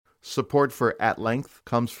Support for At Length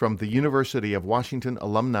comes from the University of Washington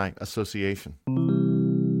Alumni Association.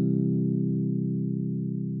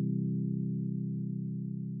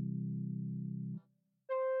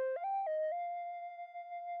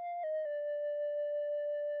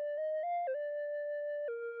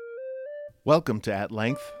 Welcome to At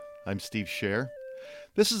Length. I'm Steve Scher.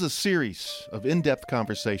 This is a series of in-depth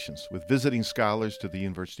conversations with visiting scholars to the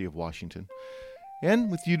University of Washington and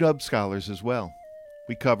with UW scholars as well.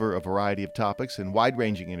 We cover a variety of topics in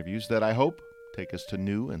wide-ranging interviews that I hope take us to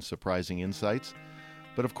new and surprising insights.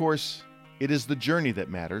 But of course, it is the journey that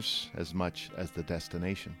matters as much as the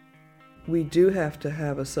destination. We do have to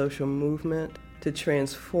have a social movement to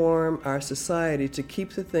transform our society, to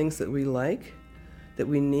keep the things that we like, that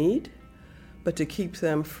we need, but to keep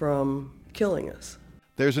them from killing us.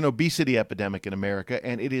 There's an obesity epidemic in America,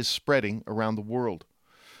 and it is spreading around the world.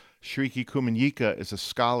 Shriki Kumanyika is a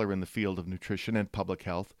scholar in the field of nutrition and public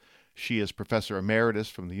health. She is Professor Emeritus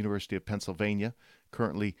from the University of Pennsylvania,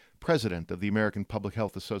 currently President of the American Public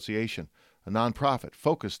Health Association, a nonprofit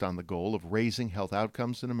focused on the goal of raising health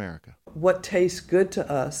outcomes in America. What tastes good to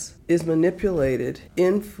us is manipulated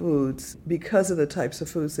in foods because of the types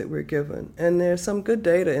of foods that we're given. And there's some good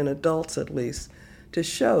data in adults, at least, to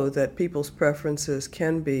show that people's preferences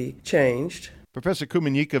can be changed. Professor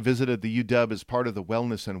Kumanyika visited the UW as part of the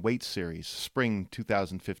Wellness and Weight Series, spring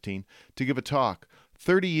 2015, to give a talk,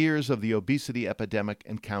 30 Years of the Obesity Epidemic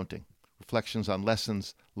and Counting, reflections on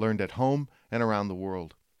lessons learned at home and around the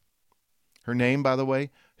world. Her name, by the way,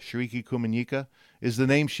 Shriki Kumanyika, is the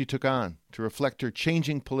name she took on to reflect her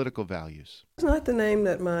changing political values. It's not the name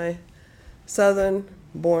that my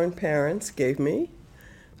Southern-born parents gave me.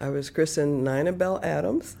 I was christened Nina Bell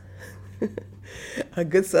Adams. A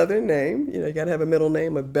good Southern name. You got to have a middle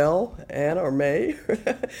name of Bell, Ann, or May.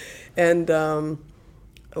 And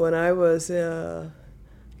when I was, my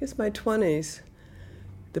 20s,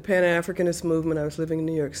 the Pan-Africanist movement, I was living in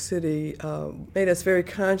New York City, made us very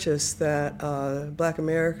conscious that Black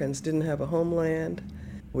Americans didn't have a homeland.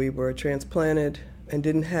 We were transplanted and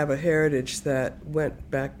didn't have a heritage that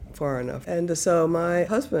went back far enough. And so my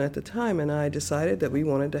husband at the time and I decided that we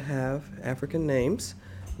wanted to have African names,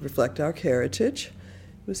 reflect our heritage.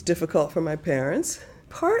 It was difficult for my parents,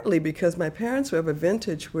 partly because my parents were of a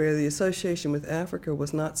vintage where the association with Africa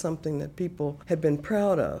was not something that people had been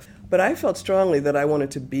proud of. But I felt strongly that I wanted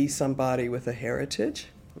to be somebody with a heritage.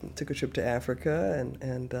 I took a trip to Africa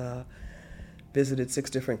and visited 6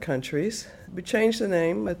 different countries. We changed the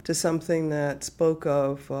name to something that spoke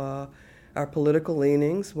of our political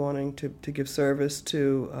leanings, wanting to give service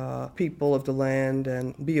to people of the land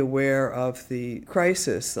and be aware of the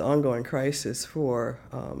crisis, the ongoing crisis for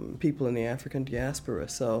people in the African diaspora.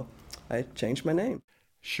 So I changed my name.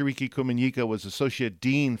 Shriki Kumanyika was Associate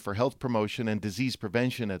Dean for Health Promotion and Disease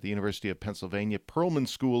Prevention at the University of Pennsylvania Perelman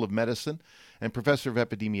School of Medicine and Professor of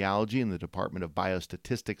Epidemiology in the Department of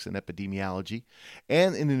Biostatistics and Epidemiology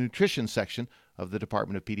and in the Nutrition section of the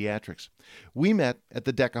Department of Pediatrics. We met at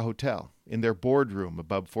the Decca Hotel in their boardroom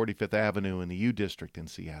above 45th Avenue in the U District in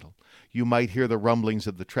Seattle. You might hear the rumblings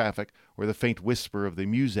of the traffic or the faint whisper of the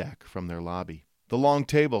Muzak from their lobby. The long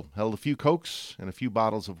table held a few Cokes and a few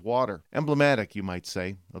bottles of water, emblematic, you might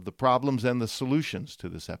say, of the problems and the solutions to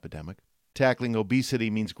this epidemic. Tackling obesity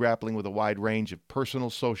means grappling with a wide range of personal,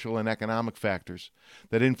 social, and economic factors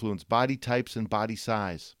that influence body types and body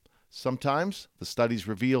size. Sometimes the studies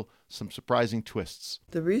reveal some surprising twists.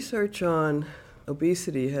 The research on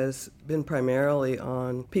obesity has been primarily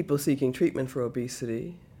on people seeking treatment for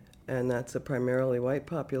obesity, and that's a primarily white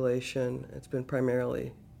population. It's been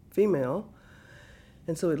primarily female.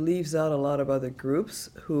 And so it leaves out a lot of other groups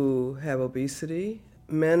who have obesity.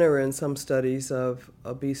 Men are in some studies of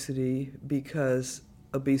obesity because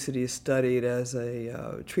obesity is studied as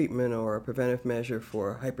a treatment or a preventive measure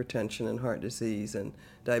for hypertension and heart disease and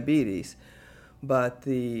diabetes. But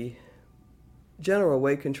the general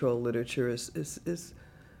weight control literature is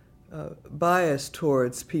biased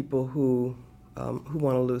towards people who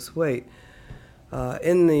want to lose weight.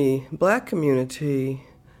 In the Black community,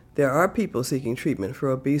 there are people seeking treatment for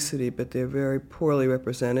obesity, but they're very poorly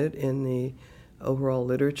represented in the overall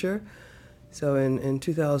literature. So in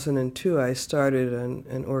 2002, I started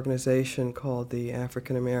an organization called the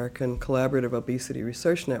African American Collaborative Obesity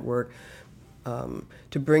Research Network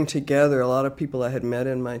to bring together a lot of people I had met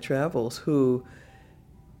in my travels who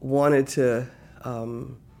wanted to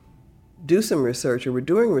do some research or were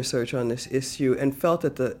doing research on this issue and felt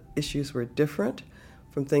that the issues were different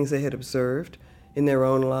from things they had observed in their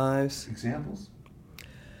own lives. Examples?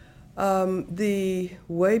 The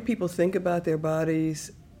way people think about their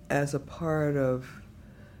bodies as a part of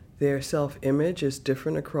Their self-image is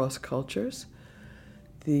different across cultures.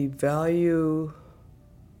 The value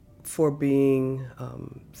for being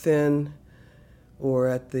thin or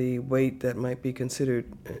at the weight that might be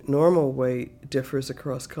considered normal weight differs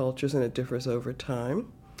across cultures, and it differs over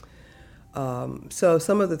time. So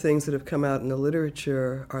some of the things that have come out in the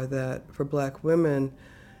literature are that for Black women,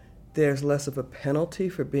 there's less of a penalty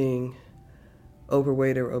for being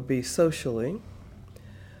overweight or obese socially.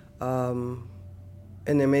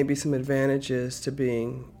 And there may be some advantages to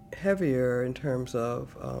being heavier in terms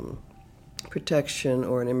of protection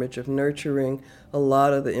or an image of nurturing. A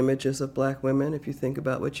lot of the images of Black women, if you think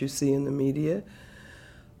about what you see in the media,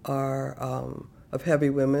 are of heavy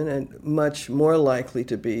women and much more likely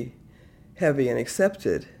to be heavy and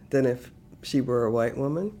accepted than if she were a white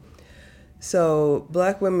woman. So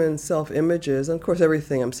Black women's self-images, and of course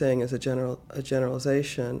everything I'm saying is a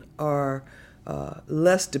generalization, are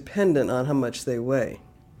less dependent on how much they weigh.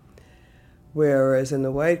 Whereas in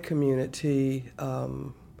the white community,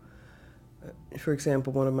 for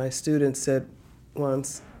example, one of my students said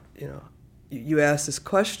once, you asked this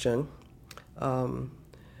question, do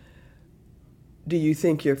you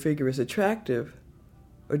think your figure is attractive,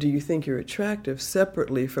 or do you think you're attractive,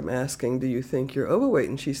 separately from asking, do you think you're overweight?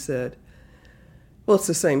 And she said, well, it's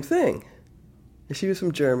the same thing. And she was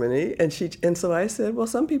from Germany, and so I said, well,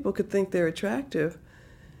 some people could think they're attractive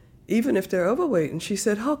even if they're overweight. And she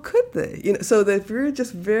said, how could they? So they're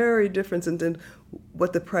just very different in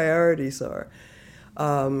what the priorities are.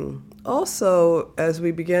 Also, as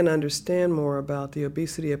we began to understand more about the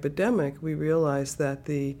obesity epidemic, we realized that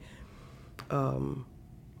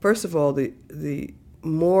first of all, the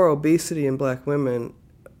more obesity in Black women,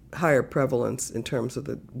 higher prevalence in terms of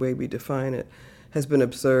the way we define it, has been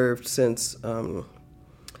observed since, back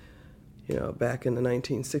in the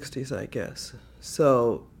 1960s, I guess.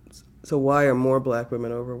 So why are more Black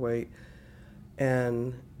women overweight?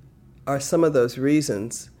 And are some of those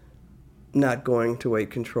reasons not going to weight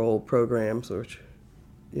control programs, which,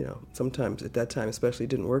 sometimes at that time especially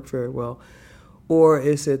didn't work very well? Or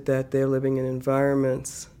is it that they're living in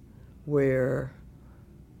environments where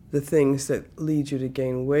the things that lead you to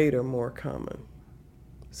gain weight are more common?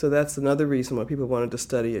 So that's another reason why people wanted to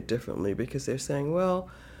study it differently, because they're saying, well,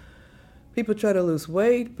 people try to lose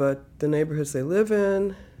weight, but the neighborhoods they live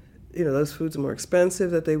in, those foods are more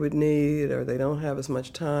expensive that they would need, or they don't have as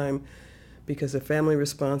much time because of family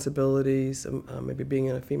responsibilities, maybe being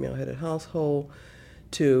in a female-headed household,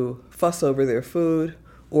 to fuss over their food,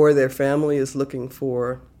 or their family is looking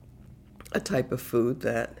for a type of food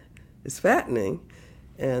that is fattening,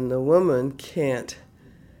 and the woman can't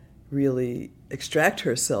really extract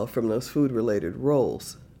herself from those food-related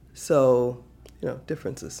roles. So,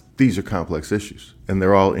 differences. These are complex issues, and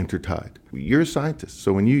they're all intertied. You're a scientist,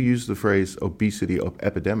 so when you use the phrase obesity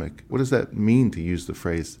epidemic, what does that mean to use the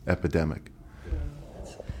phrase epidemic?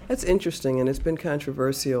 That's interesting, and it's been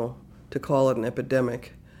controversial to call it an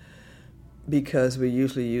epidemic because we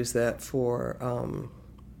usually use that for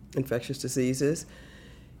infectious diseases.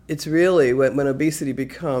 It's really, when obesity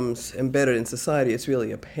becomes embedded in society, it's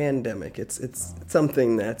really a pandemic. It's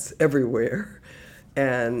something that's everywhere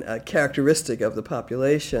and characteristic of the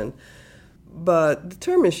population. But the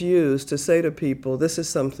term is used to say to people, this is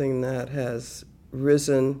something that has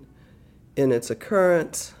risen in its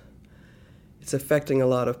occurrence. It's affecting a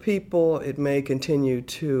lot of people. It may continue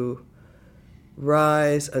to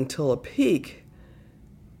rise until a peak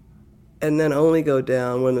and then only go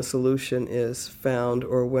down when the solution is found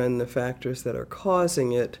or when the factors that are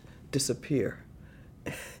causing it disappear.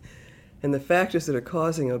 And the factors that are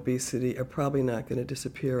causing obesity are probably not going to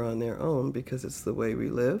disappear on their own because it's the way we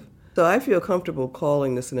live. So I feel comfortable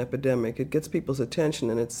calling this an epidemic. It gets people's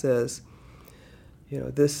attention and it says,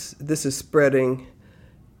 this is spreading.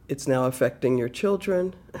 It's now affecting your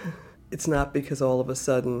children. It's not because all of a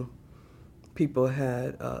sudden people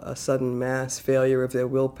had a sudden mass failure of their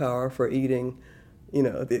willpower for eating,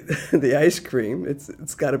 the ice cream.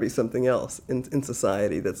 It's got to be something else in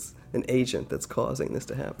society that's an agent that's causing this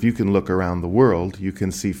to happen. If you can look around the world, you can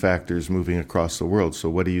see factors moving across the world. So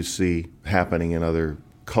what do you see happening in other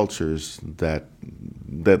cultures that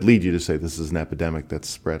lead you to say this is an epidemic that's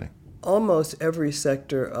spreading? Almost every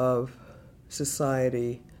sector of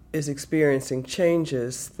society is experiencing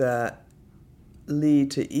changes that lead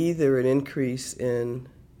to either an increase in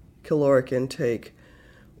caloric intake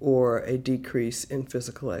or a decrease in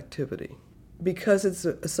physical activity. Because it's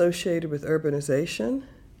associated with urbanization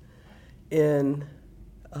in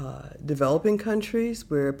developing countries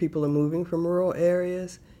where people are moving from rural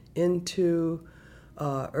areas into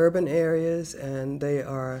urban areas, and they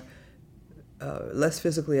are less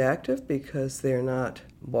physically active because they're not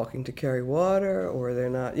walking to carry water, or they're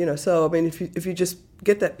not, so I mean, if you just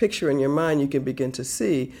get that picture in your mind, you can begin to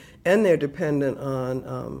see, and they're dependent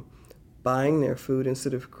on buying their food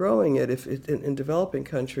instead of growing it in developing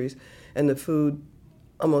countries, and the food,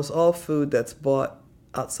 almost all food that's bought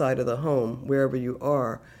outside of the home, wherever you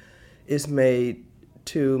are, is made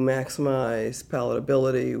to maximize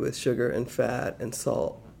palatability with sugar and fat and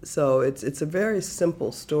salt. So it's a very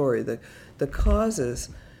simple story. The causes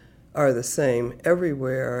are the same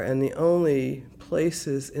everywhere, and the only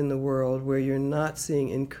places in the world where you're not seeing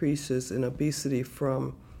increases in obesity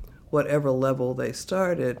from whatever level they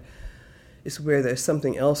started is where there's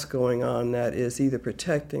something else going on that is either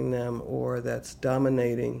protecting them or that's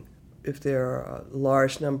dominating if there are a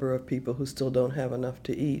large number of people who still don't have enough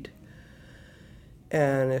to eat.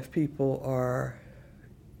 And if people are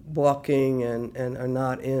walking and are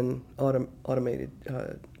not in automated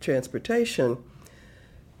transportation,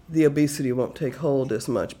 the obesity won't take hold as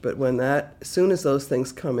much. But as soon as those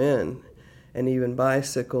things come in, and even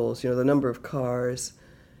bicycles, the number of cars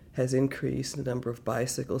has increased, the number of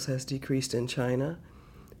bicycles has decreased in China,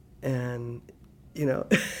 and,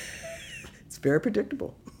 it's very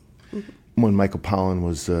predictable. When Michael Pollan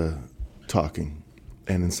was talking,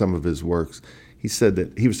 and in some of his works, he said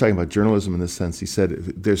that he was talking about journalism in this sense. He said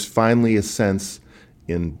there's finally a sense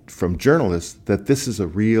from journalists that this is a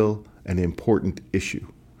real and important issue,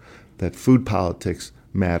 that food politics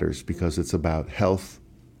matters because it's about health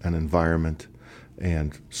and environment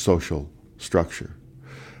and social structure.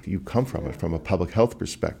 You come from it from a public health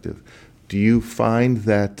perspective. Do you find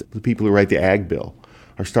that the people who write the Ag Bill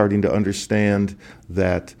are starting to understand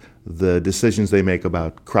that the decisions they make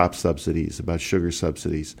about crop subsidies, about sugar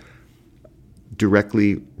subsidies,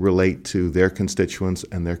 directly relate to their constituents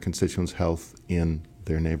and their constituents' health in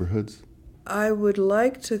their neighborhoods? I would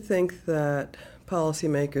like to think that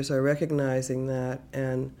policymakers are recognizing that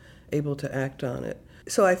and able to act on it.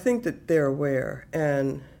 So I think that they're aware.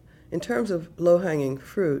 And in terms of low-hanging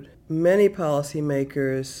fruit, many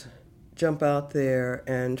policymakers jump out there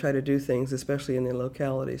and try to do things, especially in their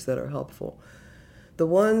localities, that are helpful. The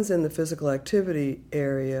ones in the physical activity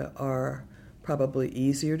area are probably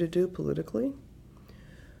easier to do politically.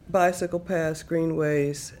 Bicycle paths,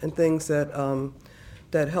 greenways, and things that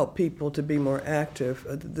help people to be more active.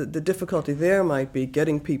 The difficulty there might be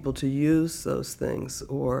getting people to use those things,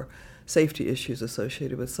 or safety issues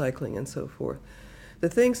associated with cycling and so forth. The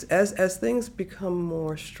things, as things become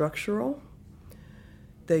more structural,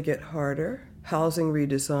 they get harder. Housing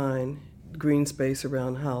redesign, green space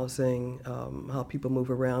around housing, how people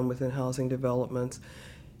move around within housing developments,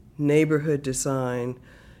 neighborhood design.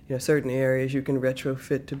 Certain areas you can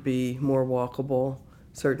retrofit to be more walkable,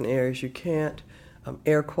 certain areas you can't.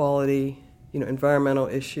 Air quality, environmental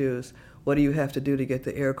issues. What do you have to do to get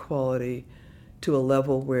the air quality to a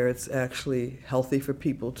level where it's actually healthy for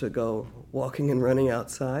people to go walking and running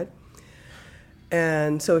outside?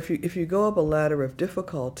 And so if you go up a ladder of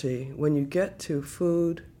difficulty, when you get to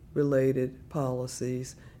food-related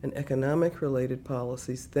policies and economic-related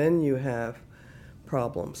policies, then you have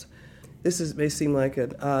problems. This may seem like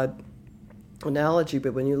an odd analogy,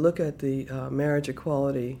 but when you look at the marriage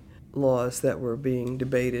equality laws that were being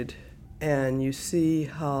debated, and you see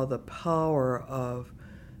how the power of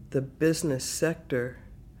the business sector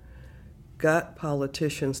got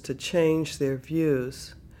politicians to change their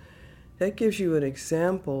views, that gives you an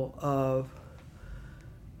example of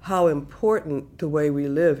how important the way we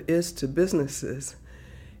live is to businesses.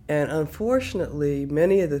 And unfortunately,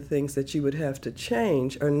 many of the things that you would have to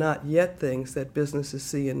change are not yet things that businesses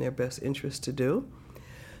see in their best interest to do.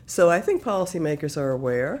 So I think policymakers are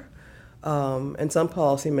aware, and some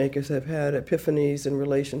policymakers have had epiphanies in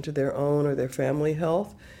relation to their own or their family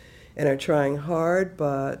health and are trying hard,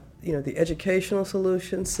 but the educational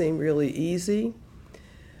solutions seem really easy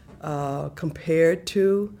compared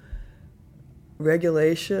to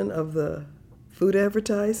regulation of the food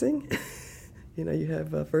advertising. You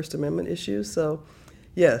have First Amendment issues. So,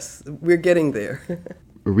 yes, we're getting there.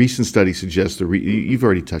 A recent study suggests, you've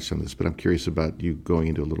already touched on this, but I'm curious about you going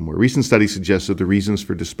into a little more. A recent study suggests that the reasons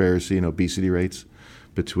for disparity in obesity rates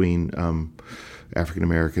between African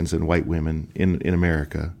Americans and white women in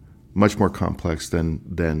America, much more complex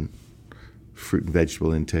than fruit and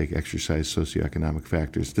vegetable intake, exercise, socioeconomic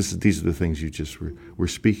factors. These are the things you just were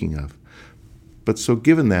speaking of. But so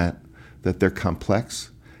given that they're complex,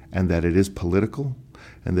 and that it is political,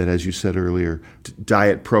 and that, as you said earlier,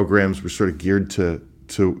 diet programs were sort of geared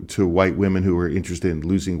to white women who were interested in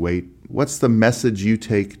losing weight. What's the message you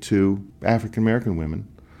take to African American women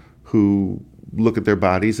who look at their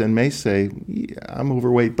bodies and may say, yeah, I'm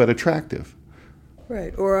overweight but attractive?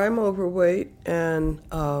 Right. Or I'm overweight and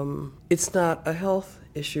it's not a health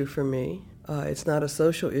issue for me. It's not a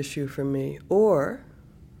social issue for me. Or,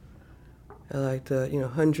 like the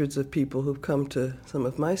hundreds of people who've come to some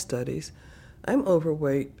of my studies, I'm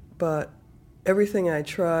overweight, but everything I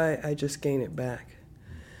try, I just gain it back.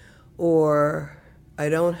 Or I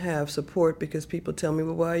don't have support because people tell me,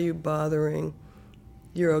 well, why are you bothering?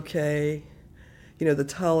 You're okay. The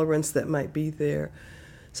tolerance that might be there.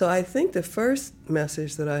 So I think the first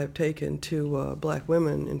message that I have taken to black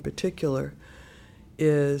women in particular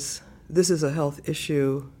is this is a health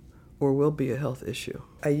issue or will be a health issue.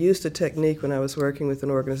 I used a technique when I was working with an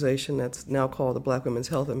organization that's now called the Black Women's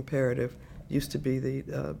Health Imperative, used to be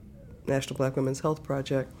the National Black Women's Health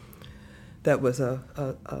Project. That was a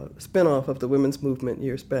spinoff of the women's movement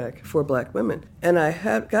years back for black women. And I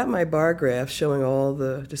had got my bar graph showing all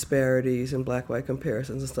the disparities and black-white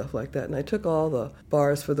comparisons and stuff like that. And I took all the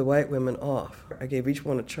bars for the white women off. I gave each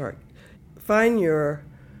one a chart. Find your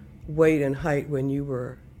weight and height when you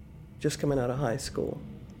were just coming out of high school.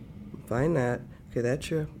 Find that. Okay, that's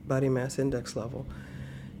your body mass index level.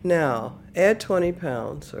 Now, add 20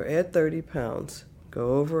 pounds or add 30 pounds.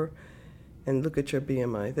 Go over and look at your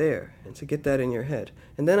BMI there, and to get that in your head.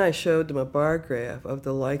 And then I showed them a bar graph of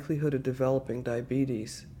the likelihood of developing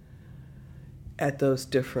diabetes at those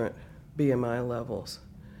different BMI levels.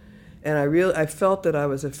 And I felt that I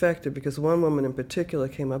was effective because one woman in particular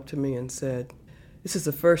came up to me and said, this is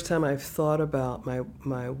the first time I've thought about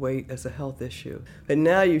my weight as a health issue. But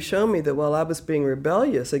now you show me that while I was being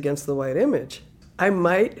rebellious against the white image, I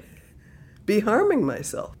might be harming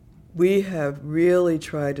myself. We have really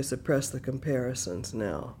tried to suppress the comparisons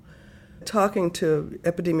now. Talking to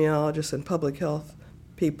epidemiologists and public health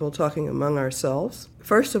people, talking among ourselves,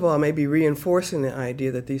 first of all, maybe reinforcing the idea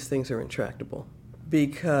that these things are intractable.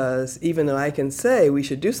 Because even though I can say we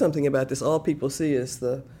should do something about this, all people see is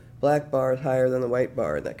the black bar is higher than the white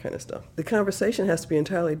bar and that kind of stuff. The conversation has to be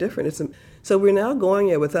entirely different. So we're now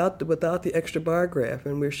going without the extra bar graph,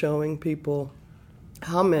 and we're showing people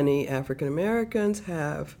how many African Americans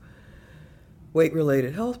have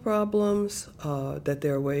weight-related health problems, that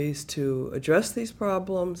there are ways to address these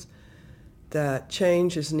problems, that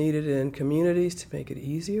change is needed in communities to make it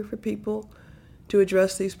easier for people to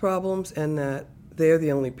address these problems, and that they're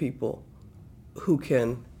the only people who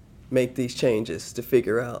can make these changes to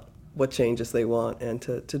figure out what changes they want and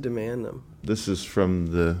to demand them. This is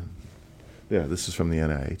from the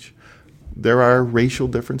NIH. There are racial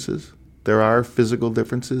differences. There are physical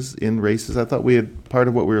differences in races. I thought part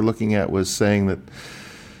of what we were looking at was saying that,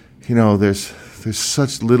 there's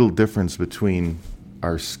such little difference between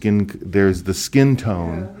our skin. There's the skin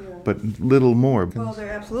tone, but little more. Well, there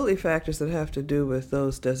are absolutely factors that have to do with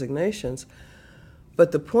those designations.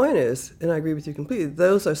 But the point is, and I agree with you completely,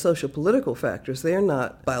 those are social political factors. They are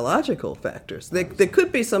not biological factors. There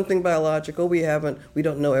could be something biological. We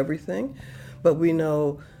don't know everything, but we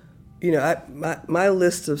know. My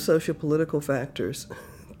list of socio-political factors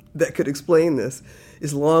that could explain this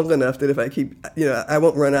is long enough that if I keep, I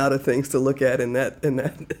won't run out of things to look at in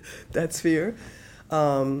that sphere.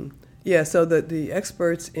 So that the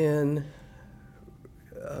experts in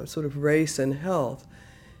sort of race and health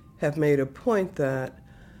have made a point that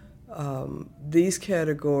these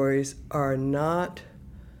categories are not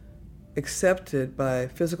accepted by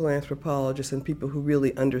physical anthropologists and people who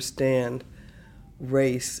really understand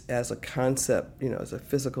race as a concept, as a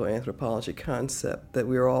physical anthropology concept, that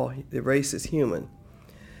the race is human.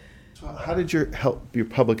 So how did your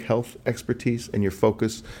public health expertise and your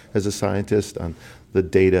focus as a scientist on the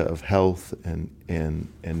data of health and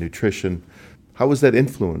nutrition, how was that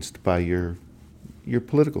influenced by your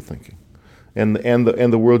political thinking and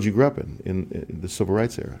the world you grew up in the civil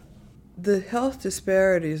rights era? The health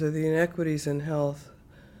disparities or the inequities in health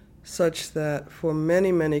such that for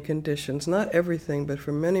many, many conditions, not everything, but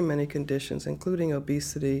for many, many conditions, including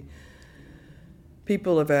obesity,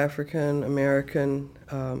 people of African American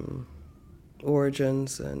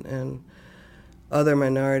origins and other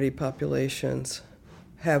minority populations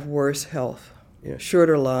have worse health,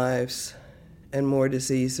 shorter lives and more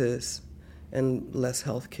diseases and less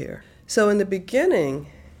health care. So in the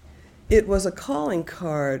beginning, it was a calling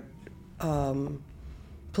card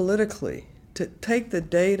politically to take the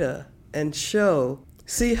data and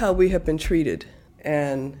see how we have been treated.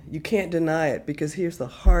 And you can't deny it because here's the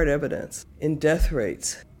hard evidence in death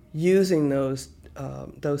rates, using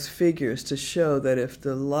those figures to show that if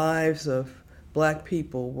the lives of black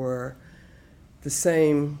people were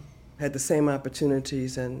had the same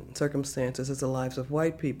opportunities and circumstances as the lives of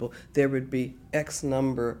white people, there would be X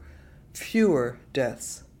number fewer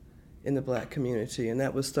deaths in the black community. And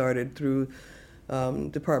that was started through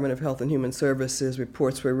Department of Health and Human Services,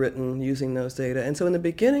 reports were written using those data. And so in the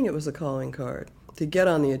beginning, it was a calling card to get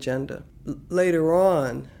on the agenda. Later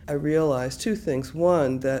on, I realized two things.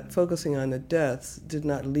 One, that focusing on the deaths did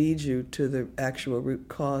not lead you to the actual root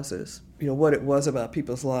causes, what it was about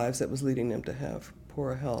people's lives that was leading them to have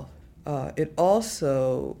poor health. It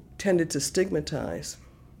also tended to stigmatize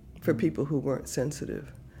for people who weren't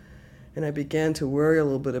sensitive. And I began to worry a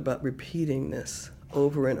little bit about repeating this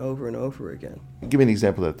over and over and over again. Give me an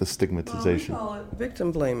example of that, the stigmatization. Well, we call it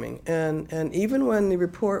victim blaming. And even when the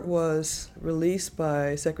report was released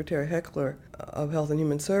by Secretary Heckler of Health and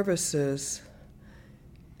Human Services,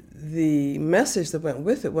 the message that went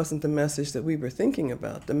with it wasn't the message that we were thinking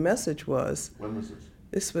about. The message was... When was this?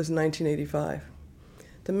 This was 1985.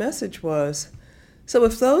 The message was, so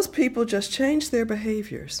if those people just changed their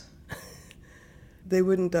behaviors, they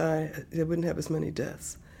wouldn't die, they wouldn't have as many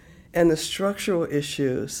deaths. And the structural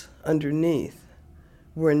issues underneath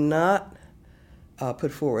were not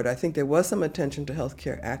put forward. I think there was some attention to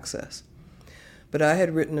healthcare access. But I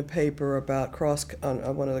had written a paper about cross-cutting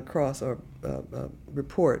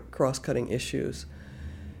issues.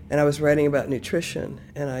 And I was writing about nutrition,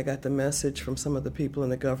 and I got the message from some of the people in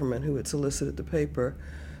the government who had solicited the paper,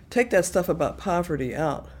 take that stuff about poverty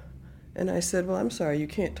out. And I said, well, I'm sorry, you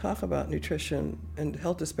can't talk about nutrition and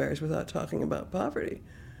health disparities without talking about poverty.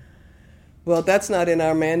 Well, that's not in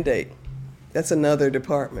our mandate. That's another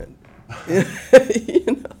department.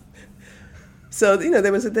 So,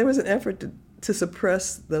 there was an effort to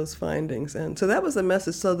suppress those findings. And so that was the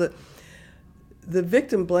message. So that the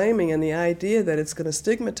victim blaming and the idea that it's going to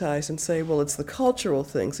stigmatize and say, well, it's the cultural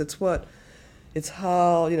things, it's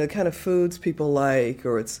how, the kind of foods people like,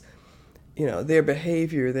 or it's, their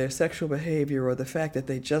behavior, their sexual behavior, or the fact that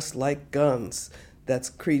they just like guns that's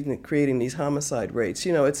creating these homicide rates.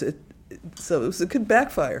 So it could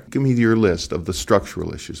backfire. Give me your list of the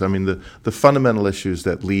structural issues. I mean, the fundamental issues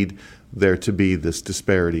that lead there to be this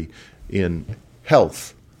disparity in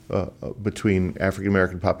health between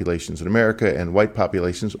African-American populations in America and white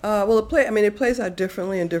populations. Well, it plays out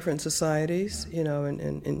differently in different societies.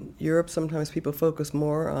 In Europe, sometimes people focus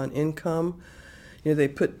more on income. They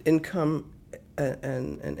put income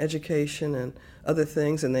and education and other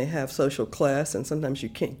things, and they have social class, and sometimes you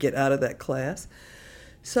can't get out of that class.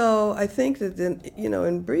 So I think that then,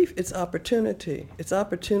 in brief, it's opportunity. It's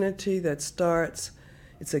opportunity that starts,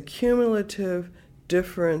 it's a cumulative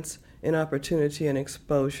difference in opportunity and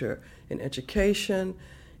exposure in education,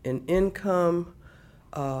 in income.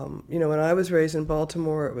 When I was raised in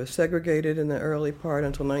Baltimore, it was segregated in the early part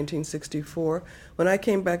until 1964. When I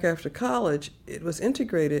came back after college, it was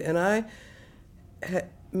integrated, and I had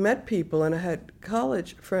met people, and I had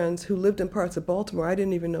college friends who lived in parts of Baltimore I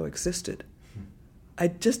didn't even know existed. I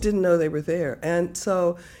just didn't know they were there. And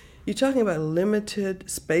so you're talking about limited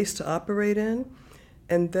space to operate in,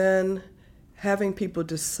 and then having people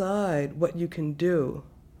decide what you can do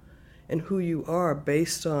and who you are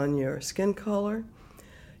based on your skin color,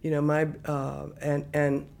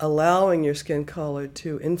 and allowing your skin color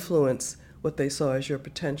to influence what they saw as your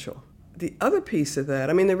potential. The other piece of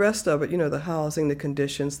that, the rest of it, the housing, the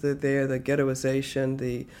conditions that are there, the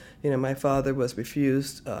ghettoization, my father was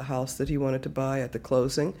refused a house that he wanted to buy at the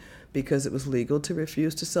closing because it was legal to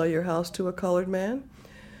refuse to sell your house to a colored man.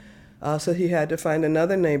 So he had to find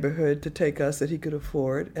another neighborhood to take us that he could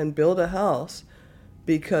afford and build a house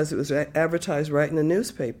because it was advertised right in the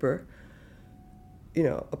newspaper,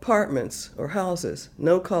 apartments or houses,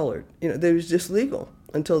 no colored. They was just legal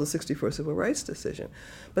until the 1964 Civil Rights decision.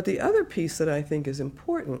 But the other piece that I think is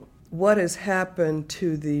important, what has happened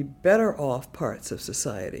to the better off parts of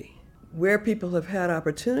society, where people have had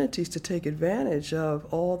opportunities to take advantage of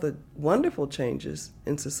all the wonderful changes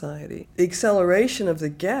in society. The acceleration of the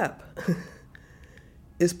gap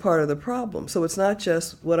is part of the problem. So it's not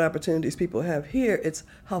just what opportunities people have here, it's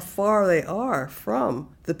how far they are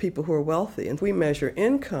from the people who are wealthy. And if we measure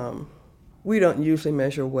income, we don't usually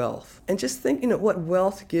measure wealth. And just think, what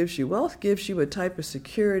wealth gives you. Wealth gives you a type of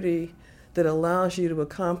security that allows you to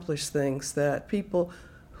accomplish things that people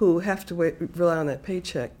who have to rely on that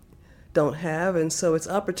paycheck don't have. And so it's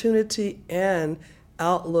opportunity and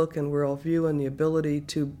outlook and worldview and the ability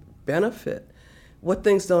to benefit. What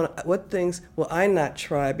things will I not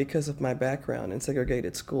try because of my background in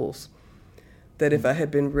segregated schools? That if I had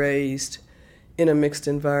been raised in a mixed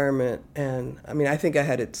environment, and I think I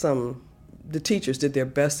had the teachers did their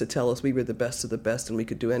best to tell us we were the best of the best and we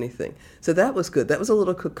could do anything. So that was good. That was a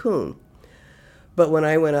little cocoon. But when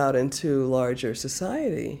I went out into larger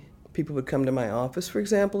society, people would come to my office, for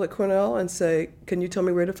example, at Cornell and say, can you tell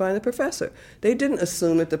me where to find the professor? They didn't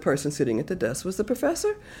assume that the person sitting at the desk was the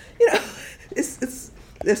professor. It's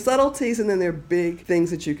there's subtleties, and then there are big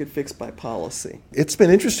things that you could fix by policy. It's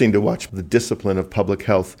been interesting to watch the discipline of public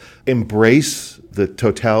health embrace the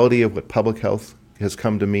totality of what public health has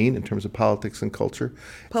come to mean in terms of politics and culture.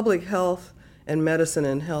 Public health and medicine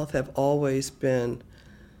and health have always been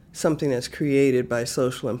something that's created by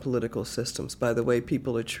social and political systems, by the way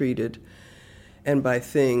people are treated, and by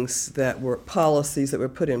things that were policies that were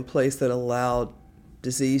put in place that allowed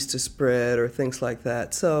disease to spread or things like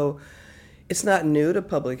that. So it's not new to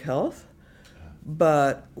public health,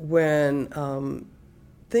 but when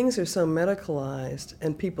things are so medicalized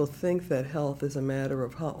and people think that health is a matter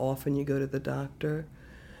of how often you go to the doctor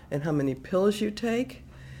and how many pills you take,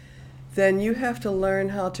 then you have to learn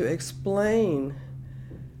how to explain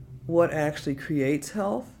what actually creates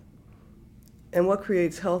health. And what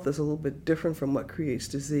creates health is a little bit different from what creates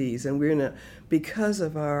disease. And because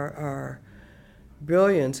of our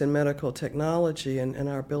brilliance in medical technology and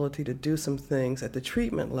our ability to do some things at the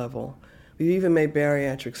treatment level, we've even made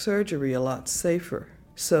bariatric surgery a lot safer,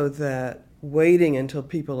 so that waiting until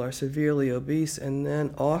people are severely obese and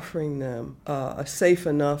then offering them a safe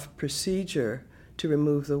enough procedure to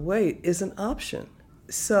remove the weight is an option.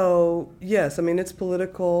 So, yes, I mean, it's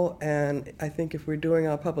political, and I think if we're doing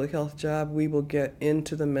our public health job, we will get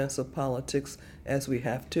into the mess of politics as we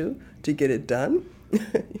have to get it done.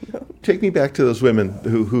 Take me back to those women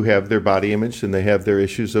who have their body image and they have their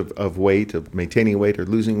issues of weight, of maintaining weight or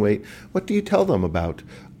losing weight. What do you tell them about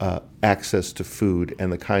access to food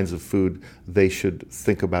and the kinds of food they should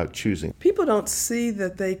think about choosing? People don't see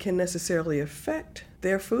that they can necessarily affect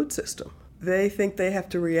their food system. They think they have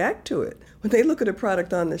to react to it. When they look at a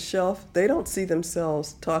product on the shelf, they don't see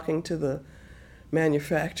themselves talking to the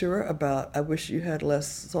manufacturer about, I wish you had less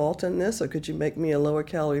salt in this, or could you make me a lower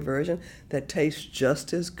calorie version that tastes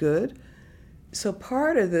just as good? So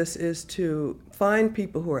part of this is to find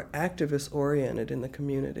people who are activist oriented in the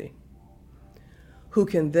community, who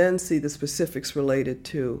can then see the specifics related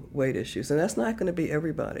to weight issues. And that's not going to be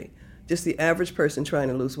everybody. Just the average person trying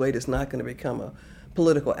to lose weight is not going to become a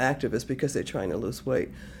political activist because they're trying to lose weight.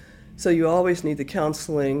 So you always need the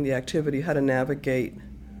counseling, the activity, how to navigate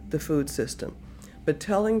the food system. But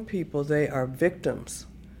telling people they are victims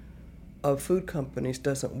of food companies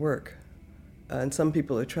doesn't work. And some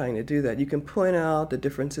people are trying to do that. You can point out the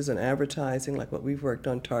differences in advertising, like what we've worked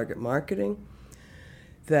on, target marketing,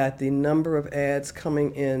 that the number of ads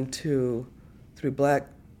coming in through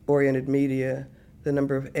Black-oriented media, the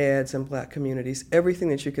number of ads in Black communities, everything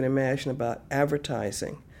that you can imagine about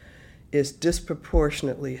advertising is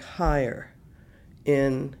disproportionately higher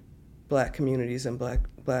in Black communities and Black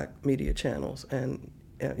media channels, and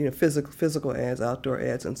physical ads, outdoor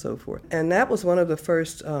ads, and so forth. And that was one of the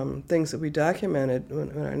first things that we documented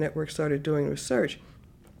when our network started doing research.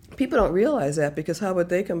 People don't realize that, because how would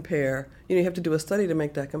they compare? You have to do a study to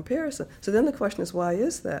make that comparison. So then the question is, why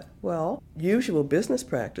is that? Well, usual business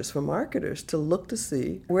practice for marketers to look to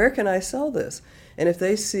see, where can I sell this? And if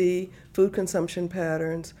they see food consumption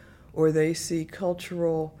patterns or they see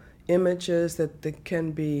cultural images that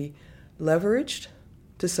can be leveraged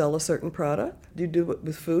to sell a certain product, you do it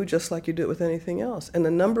with food just like you do it with anything else. And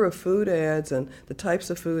the number of food ads and the types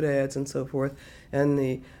of food ads and so forth, and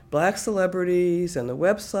the Black celebrities and the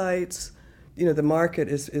websites, the market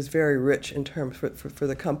is very rich in terms for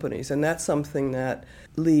the companies. And that's something that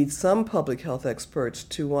leads some public health experts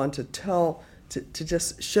to want to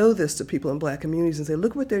just show this to people in Black communities and say,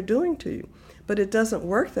 look what they're doing to you. But it doesn't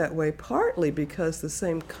work that way, partly because the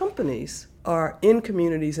same companies are in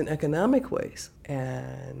communities in economic ways.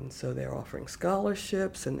 And so they're offering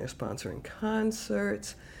scholarships and they're sponsoring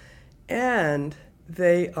concerts, and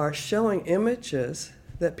they are showing images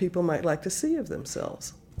that people might like to see of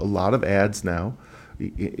themselves. A lot of ads now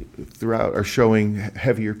throughout are showing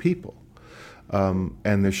heavier people.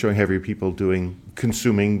 And they're showing heavier people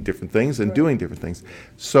consuming different things and doing different things.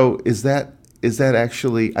 So is that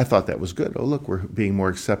actually, I thought that was good. Oh, look, we're being more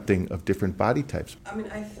accepting of different body types. I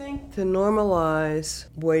mean, I think to normalize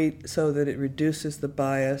weight so that it reduces the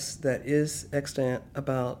bias that is extant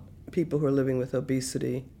about people who are living with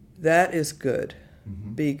obesity, that is good.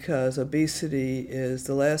 Mm-hmm. Because obesity is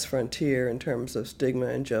the last frontier in terms of stigma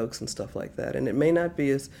and jokes and stuff like that. And it may not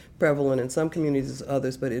be as prevalent in some communities as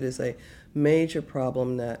others, but it is a major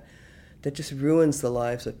problem that just ruins the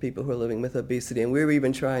lives of people who are living with obesity. And we're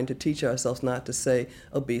even trying to teach ourselves not to say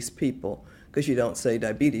obese people, because you don't say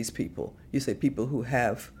diabetes people. You say people who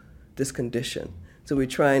have this condition. So we're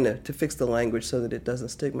trying to fix the language so that it doesn't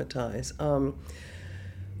stigmatize.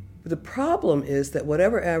 The problem is that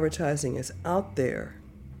whatever advertising is out there,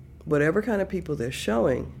 whatever kind of people they're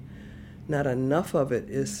showing, not enough of it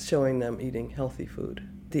is showing them eating healthy food.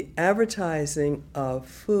 the advertising of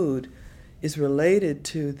food is related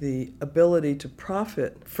to the ability to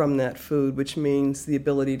profit from that food, which means the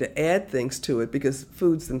ability to add things to it, because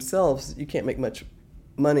foods themselves, you can't make much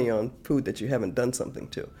money on food that you haven't done something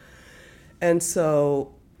to. And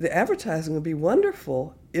so the advertising would be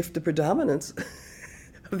wonderful if the predominance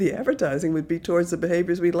of the advertising would be towards the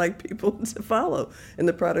behaviors we'd like people to follow and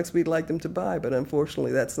the products we'd like them to buy, but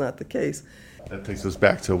unfortunately that's not the case. That takes us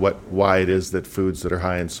back to why it is that foods that are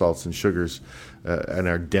high in salts and sugars and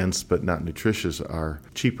are dense but not nutritious are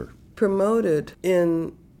cheaper. Promoted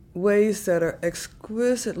in ways that are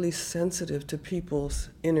exquisitely sensitive to people's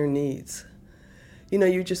inner needs. You know,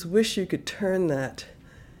 you just wish you could turn that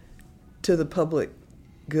to the public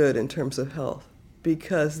good in terms of health,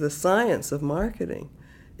 because the science of marketing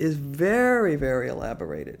is very, very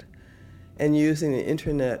elaborated and using the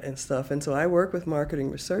internet and stuff. And so I work with marketing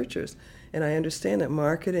researchers, and I understand that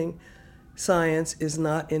marketing science is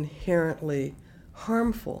not inherently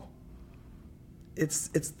harmful. It's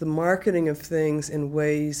the marketing of things in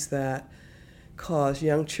ways that cause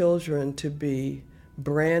young children to be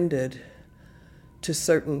branded to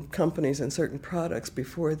certain companies and certain products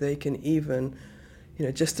before they can even,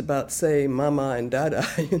 just about say mama and dada,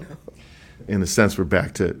 In a sense, we're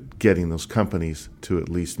back to getting those companies to at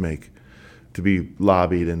least to be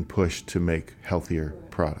lobbied and pushed to make healthier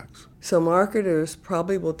products. So marketers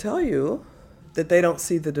probably will tell you that they don't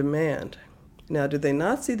see the demand. Now, do they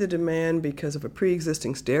not see the demand because of a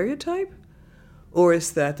pre-existing stereotype? Or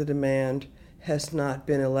is that the demand has not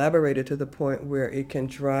been elaborated to the point where it can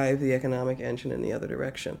drive the economic engine in the other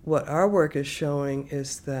direction? What our work is showing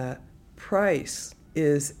is that price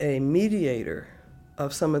is a mediator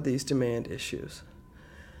of some of these demand issues.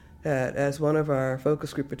 That, as one of our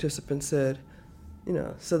focus group participants said,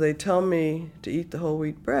 so they tell me to eat the whole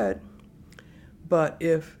wheat bread, but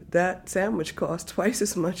if that sandwich costs twice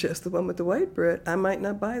as much as the one with the white bread, I might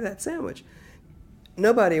not buy that sandwich.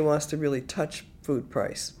 Nobody wants to really touch food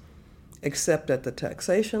price, except at the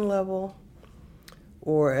taxation level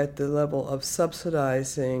or at the level of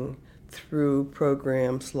subsidizing through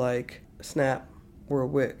programs like SNAP or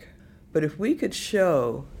WIC. But if we could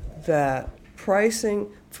show that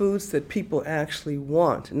pricing foods that people actually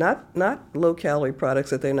want, not low-calorie products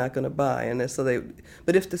that they're not going to buy,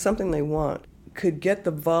 but if there's something they want, could get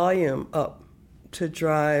the volume up to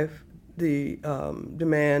drive the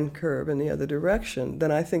demand curve in the other direction,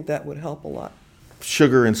 then I think that would help a lot.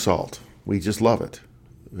 Sugar and salt, we just love it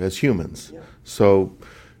as humans. Yeah. So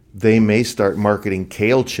they may start marketing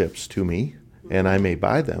kale chips to me, and I may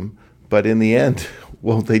buy them, but in the end,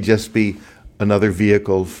 won't they just be another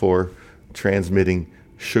vehicle for transmitting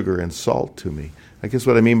sugar and salt to me? I guess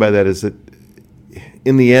what I mean by that is that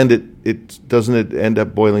in the end, it doesn't end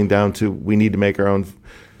up boiling down to we need to make our own,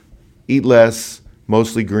 eat less,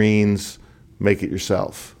 mostly greens, make it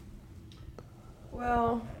yourself.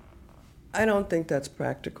 Well, I don't think that's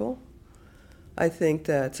practical. I think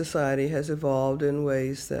that society has evolved in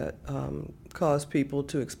ways that cause people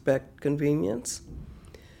to expect convenience.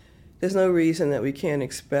 There's no reason that we can't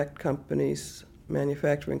expect companies,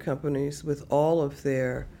 manufacturing companies, with all of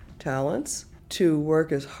their talents to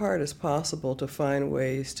work as hard as possible to find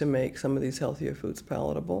ways to make some of these healthier foods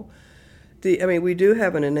palatable. We do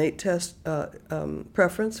have an innate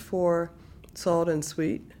preference for salt and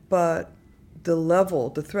sweet, but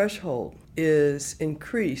the threshold is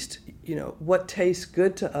increased. What tastes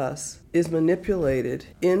good to us is manipulated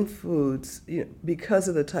in foods because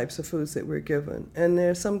of the types of foods that we're given. And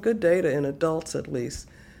there's some good data in adults, at least,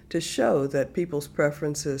 to show that people's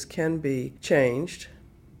preferences can be changed.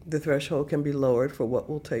 The threshold can be lowered for what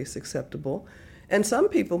will taste acceptable. And some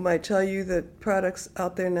people might tell you that products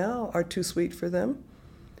out there now are too sweet for them,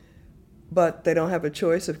 but they don't have a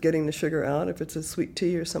choice of getting the sugar out if it's a sweet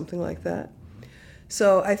tea or something like that.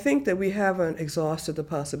 So I think that we haven't exhausted the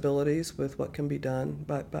possibilities with what can be done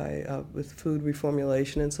with food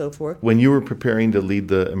reformulation and so forth. When you were preparing to lead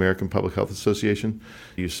the American Public Health Association,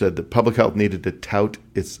 you said that public health needed to tout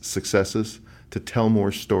its successes, to tell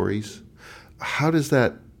more stories. How does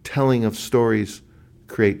that telling of stories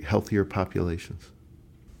create healthier populations?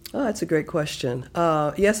 Oh, that's a great question.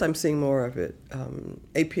 Yes, I'm seeing more of it.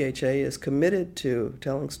 APHA is committed to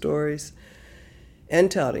telling stories and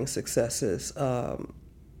touting successes.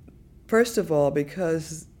 First of all,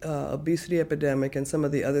 because obesity epidemic and some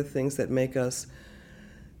of the other things that make us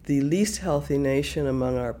the least healthy nation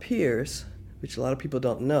among our peers, which a lot of people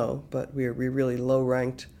don't know, but we're really low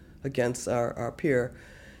ranked against our peer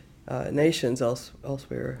nations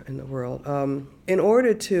elsewhere in the world. In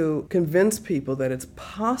order to convince people that it's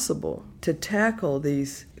possible to tackle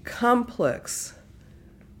these complex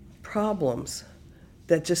problems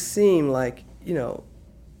that just seem like,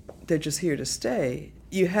 they're just here to stay.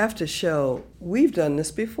 You have to show, we've done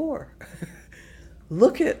this before.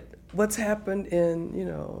 Look at what's happened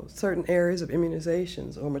in, certain areas of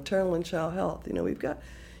immunizations or maternal and child health. We've got,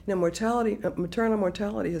 maternal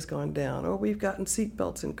mortality has gone down, or we've gotten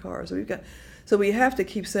seatbelts in cars. So we have to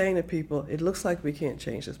keep saying to people, it looks like we can't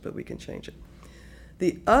change this, but we can change it.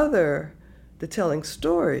 The telling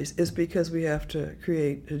stories is because we have to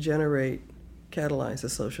catalyze a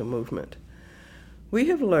social movement. We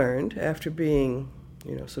have learned, after being,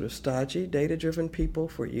 sort of stodgy, data-driven people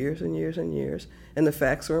for years and years and years, and the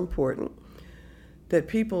facts are important, that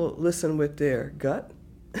people listen with their gut,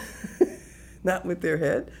 not with their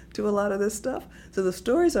head, to a lot of this stuff. So the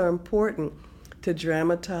stories are important to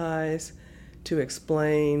dramatize, to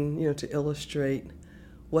explain, to illustrate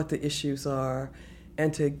what the issues are,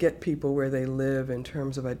 and to get people where they live in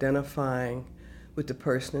terms of identifying with the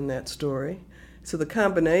person in that story. So the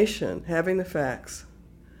combination, having the facts,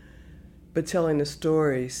 but telling the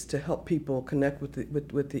stories to help people connect with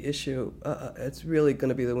the issue, it's really going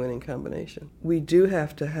to be the winning combination. We do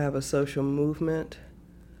have to have a social movement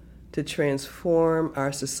to transform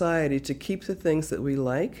our society, to keep the things that we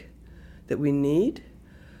like, that we need,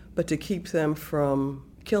 but to keep them from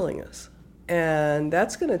killing us. And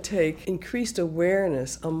that's going to take increased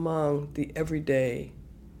awareness among the everyday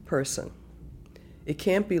person. It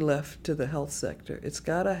can't be left to the health sector.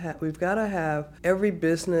 We've got to have every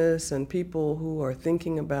business and people who are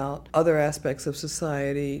thinking about other aspects of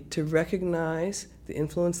society to recognize the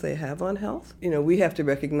influence they have on health. We have to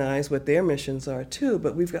recognize what their missions are too,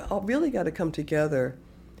 but we've really got to come together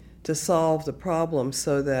to solve the problem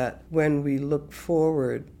so that when we look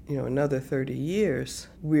forward, another 30 years,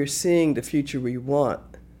 we're seeing the future we want,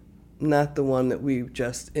 not the one that we've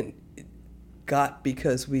just got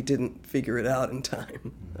because we didn't figure it out in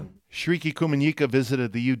time. Shriki Kumanyika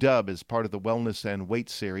visited the UW as part of the Wellness and Weight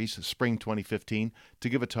Series, spring 2015, to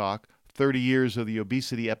give a talk, 30 Years of the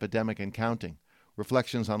Obesity Epidemic and Counting,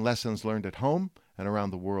 Reflections on Lessons Learned at Home and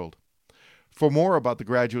Around the World. For more about the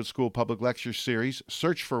Graduate School Public Lecture Series,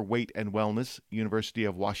 search for Weight and Wellness, University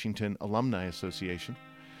of Washington Alumni Association.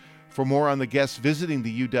 For more on the guests visiting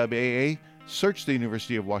the UWAA, search the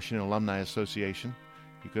University of Washington Alumni Association.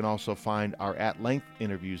 You can also find our At Length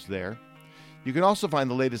interviews there. You can also find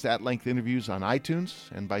the latest At Length interviews on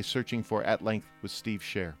iTunes and by searching for At Length with Steve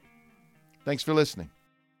Scher. Thanks for listening.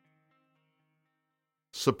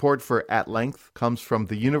 Support for At Length comes from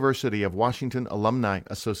the University of Washington Alumni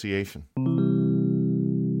Association.